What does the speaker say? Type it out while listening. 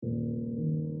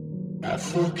I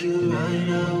fuck you right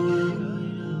now.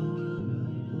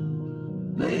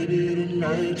 Maybe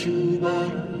tonight you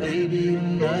want, maybe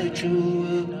tonight you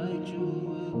will.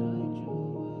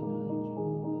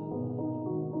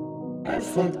 I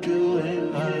fuck you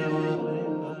in my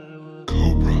world.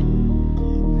 Cobra.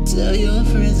 Tell your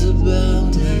friends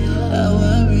about me, how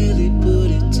I really put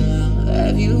it down.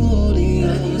 Have you holding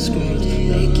on your screams,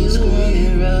 make you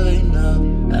screaming right now.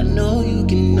 I know you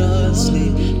cannot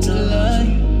sleep till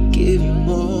I give you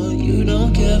more. You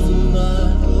don't care for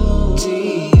my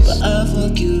tease, but I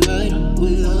fuck you right, I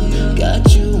will.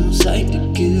 Got you on sight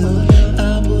to kill.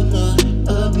 I put my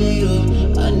up in your.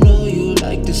 I know you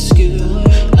like the skill.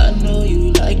 I know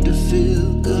you like to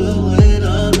feel good when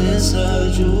I'm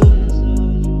inside you.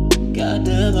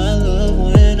 Goddamn, I love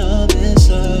when I'm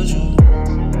inside you.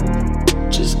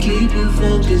 Just keep your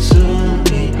focus on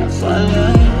me for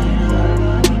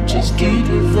life. Just keep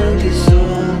your focus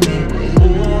on me.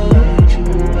 Ooh.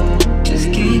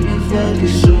 Just keep your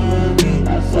focus on me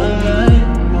for life.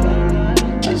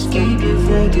 Just keep your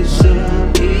focus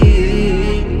on me.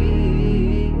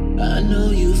 I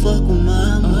know you fuck with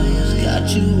my moves. Got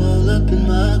you all up in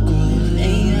my groove.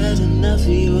 Ain't had enough of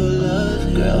your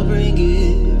love. Girl, bring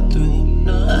it through.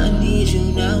 I need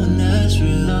you now and that's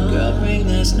real. Girl, bring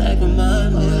that snack with my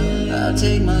meal. I'll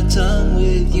take my time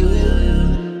with you.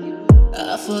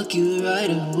 I fuck you right,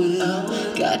 I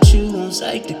will. Got you on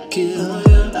sight to kill.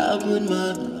 I put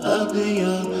my up in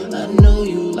your. I know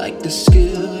you like the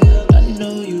skill. I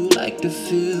know you like to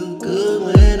feel good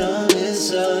when I'm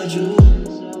inside you.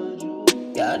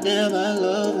 Goddamn, I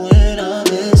love when I'm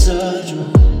inside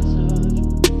you.